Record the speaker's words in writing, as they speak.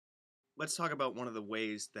Let's talk about one of the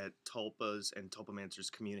ways that tulpas and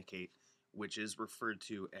tulpamancers communicate, which is referred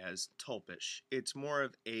to as tulpish. It's more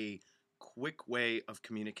of a quick way of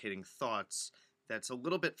communicating thoughts that's a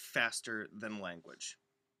little bit faster than language.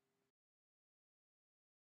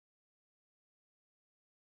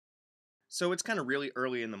 So it's kind of really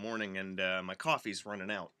early in the morning and my coffee's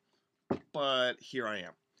running out, but here I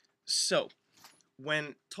am. So,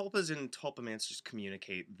 when tulpas and tulpamancers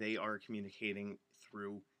communicate, they are communicating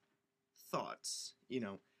through thoughts,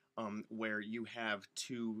 where you have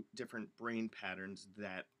two different brain patterns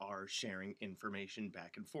that are sharing information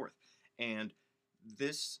back and forth. And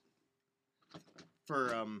this,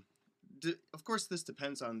 for, of course, this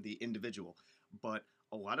depends on the individual, but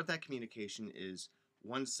a lot of that communication is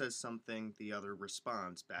one says something, the other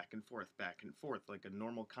responds back and forth, like a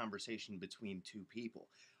normal conversation between two people.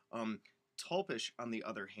 Um, Tulpish, on the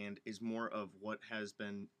other hand, is more of what has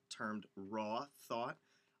been termed raw thought,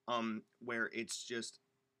 where it's just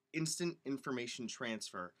instant information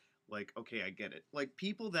transfer. Like, okay, I get it. Like,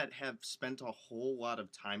 people that have spent a whole lot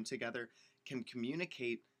of time together can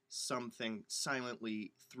communicate something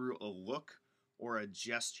silently through a look or a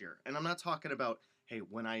gesture. And I'm not talking about, hey,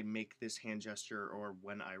 when I make this hand gesture or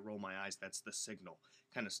when I roll my eyes, that's the signal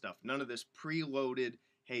kind of stuff. None of this preloaded,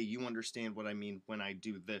 hey, you understand what I mean when I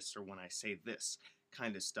do this or when I say this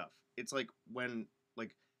kind of stuff. It's like when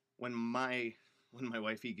my when my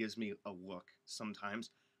wifey gives me a look, sometimes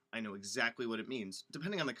I know exactly what it means,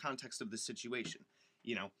 depending on the context of the situation,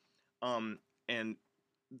 you know. And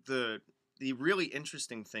the really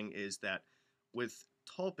interesting thing is that with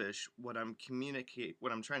Tulpish, what I'm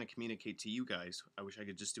trying to communicate to you guys, I wish I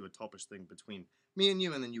could just do a Tulpish thing between me and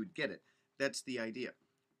you, and then you would get it. That's the idea.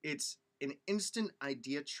 It's an instant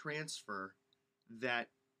idea transfer that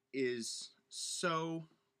is so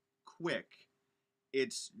quick.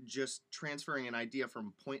 It's just transferring an idea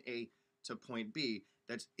from point A to point B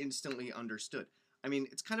that's instantly understood. I mean,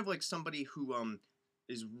 it's kind of like somebody who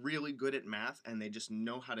is really good at math and they just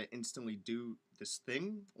know how to instantly do this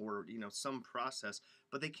thing or some process,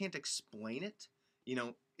 but they can't explain it.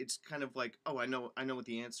 It's kind of like, oh, I know what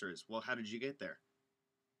the answer is. Well, how did you get there?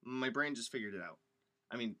 My brain just figured it out.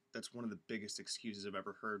 I mean, that's one of the biggest excuses I've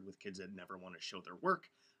ever heard with kids that never want to show their work,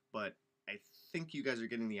 but I think you guys are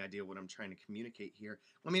getting the idea of what I'm trying to communicate here.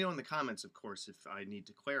 Let me know in the comments, of course, if I need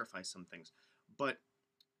to clarify some things. But,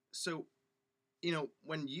 so,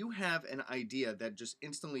 when you have an idea that just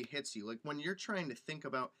instantly hits you, like when you're trying to think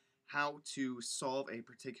about how to solve a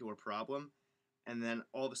particular problem, and then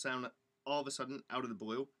all of a sudden, out of the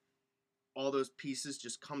blue, all those pieces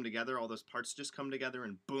just come together, all those parts just come together,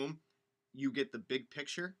 and boom, you get the big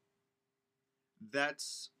picture.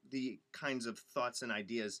 That's the kinds of thoughts and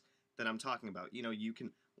ideas that I'm talking about. You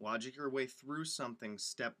can logic your way through something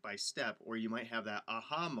step by step, or you might have that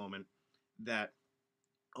aha moment that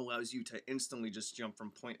allows you to instantly just jump from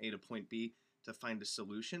point A to point B to find a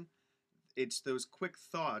solution. It's those quick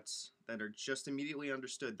thoughts that are just immediately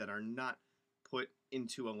understood that are not put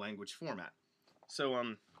into a language format. So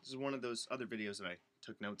this is one of those other videos that I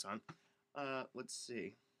took notes on. Let's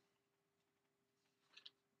see.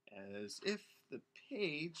 As if the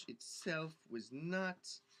page itself was not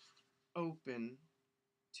open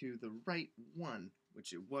to the right one,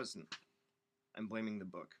 which it wasn't. I'm blaming the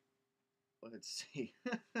book. Let's see.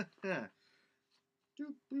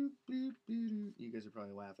 You guys are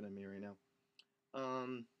probably laughing at me right now.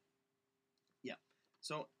 Yeah.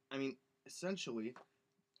 So, I mean, essentially,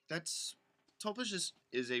 that's Tulpish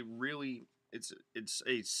is a really it's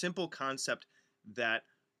a simple concept that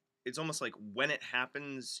it's almost like when it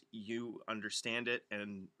happens, you understand it,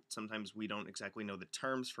 and sometimes we don't exactly know the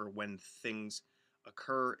terms for when things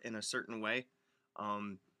occur in a certain way.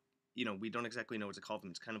 We don't exactly know what to call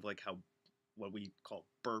them. It's kind of like how what we call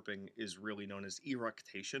burping is really known as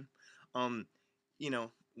eructation. Um,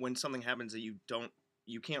 when something happens that you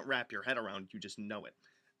can't wrap your head around, you just know it.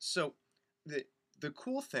 So the the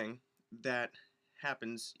cool thing that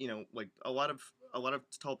happens, like a lot of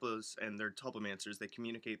tulpas and their tulpamancers, they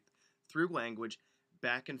communicate through language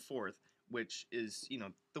back and forth, which is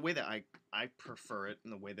the way that I prefer it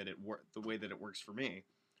and the way that it works for me.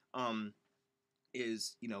 Um,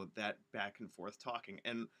 is that back and forth talking,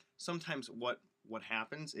 and sometimes what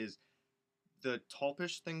happens is the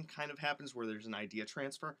tulpish thing kind of happens where there's an idea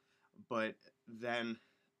transfer, but then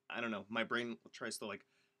I don't know, my brain tries to like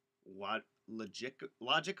logicify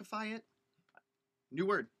it. New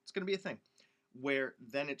word, it's going to be a thing, where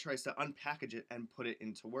then it tries to unpackage it and put it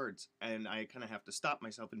into words, and I kind of have to stop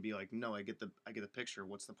myself and be like, no, I get the picture.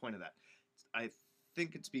 What's the point of that? I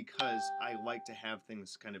think it's because I like to have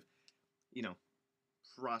things kind of you know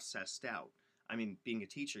processed out. I mean, being a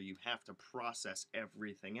teacher, you have to process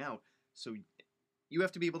everything out. So you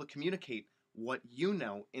have to be able to communicate what you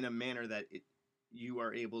know in a manner that you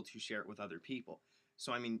are able to share it with other people.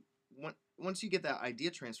 So, I mean, once you get that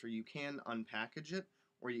idea transfer, you can unpackage it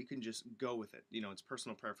or you can just go with it. You know, it's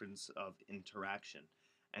personal preference of interaction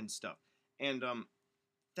and stuff. And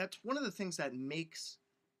that's one of the things that makes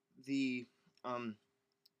the um,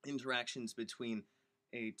 interactions between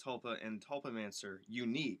a tulpa and tulpamancer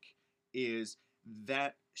unique is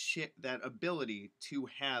that ability to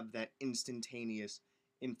have that instantaneous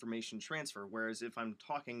information transfer. Whereas if I'm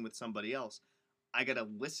talking with somebody else, I gotta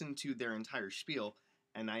listen to their entire spiel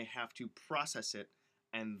and I have to process it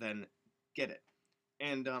and then get it.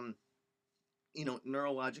 And you know,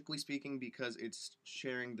 neurologically speaking, because it's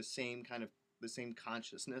sharing the same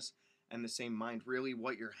consciousness and the same mind. Really,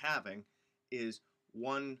 what you're having is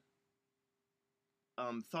one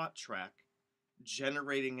thought track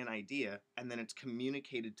generating an idea, and then it's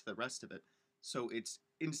communicated to the rest of it. So it's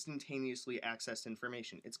instantaneously accessed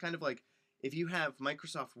information. It's kind of like if you have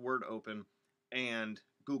Microsoft Word open and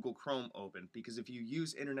Google Chrome open, because if you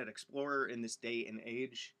use Internet Explorer in this day and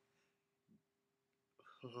age,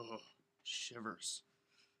 oh, shivers.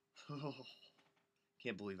 Oh,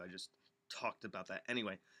 can't believe I just talked about that.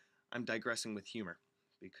 Anyway, I'm digressing with humor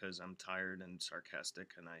because I'm tired and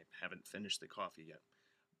sarcastic and I haven't finished the coffee yet.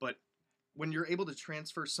 But when you're able to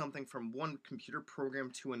transfer something from one computer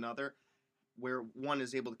program to another, where one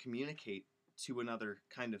is able to communicate to another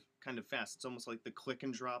kind of fast, it's almost like the click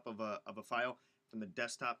and drop of a file from the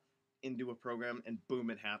desktop into a program, and boom,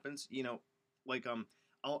 it happens. You know, like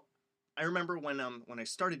I remember when I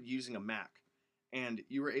started using a Mac, and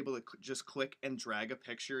you were able to just click and drag a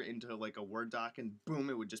picture into like a Word doc, and boom,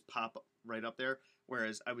 it would just pop right up there.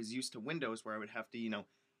 Whereas I was used to Windows, where I would have to, you know,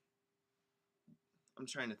 I'm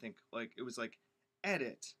trying to think, like it was like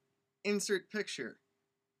edit, insert picture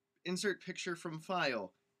from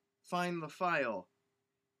file, find the file,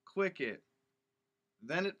 click it,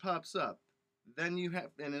 then it pops up, then you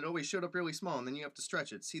have, and it always showed up really small, and then you have to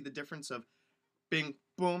stretch it. See the difference of bing,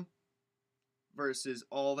 boom, versus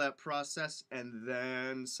all that process and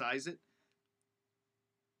then size it?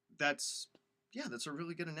 That's, yeah, that's a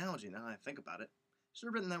really good analogy now that I think about it. Should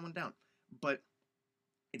have written that one down. But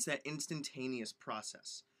it's that instantaneous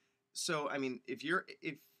process. So, I mean, if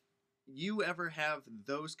you ever have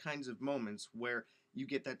those kinds of moments where you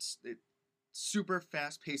get that super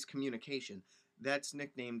fast-paced communication, that's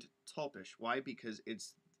nicknamed tulpish. Why? Because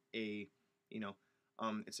it's a, you know,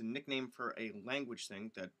 it's a nickname for a language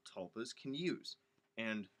thing that tulpas can use,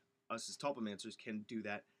 and us as tulpamancers can do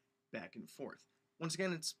that back and forth. Once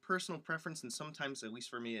again, it's personal preference, and sometimes, at least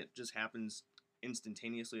for me, it just happens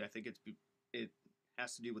instantaneously. I think it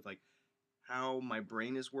has to do with like how my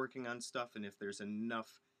brain is working on stuff, and if there's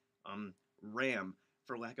enough RAM,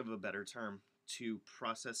 for lack of a better term, to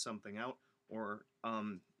process something out, or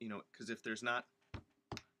you know, because if there's not,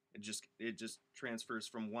 it just transfers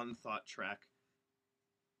from one thought track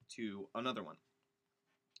to another one.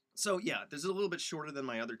 So yeah, this is a little bit shorter than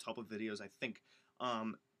my other tulpa videos, I think,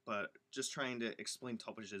 but just trying to explain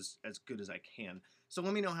tulpish as good as I can. So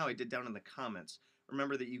let me know how I did down in the comments.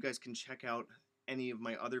 Remember that you guys can check out any of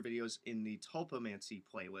my other videos in the Tulpamancy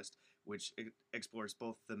playlist, which explores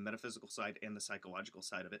both the metaphysical side and the psychological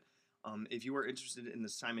side of it. If you are interested in the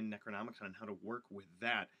Simon Necronomicon and how to work with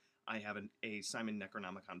that, I have a Simon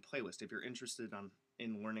Necronomicon playlist. If you're interested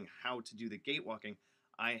in learning how to do the gate walking,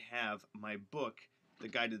 I have my book, The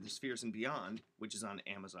Guide to the Spheres and Beyond, which is on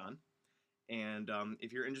Amazon. And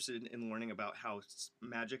if you're interested in learning about how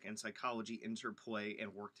magic and psychology interplay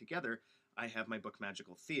and work together, I have my book,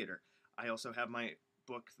 Magical Theater. I also have my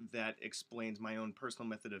book that explains my own personal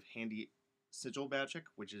method of handy sigil magic,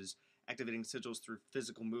 which is activating sigils through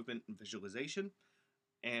physical movement and visualization.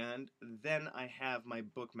 And then I have my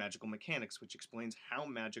book, Magical Mechanics, which explains how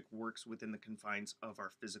magic works within the confines of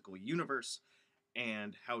our physical universe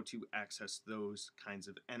and how to access those kinds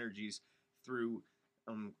of energies through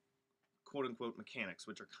quote-unquote mechanics,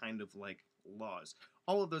 which are kind of like laws.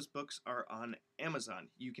 All of those books are on Amazon.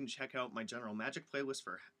 You can check out my general magic playlist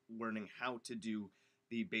for learning how to do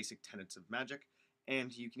the basic tenets of magic,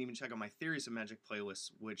 and you can even check out my theories of magic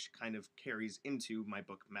playlist, which kind of carries into my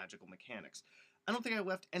book, Magical Mechanics. I don't think I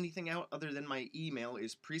left anything out other than my email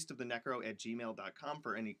is priestofthenecro@gmail.com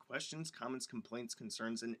for any questions, comments, complaints,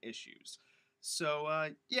 concerns, and issues.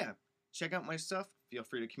 So, yeah, check out my stuff, feel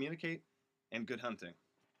free to communicate, and good hunting.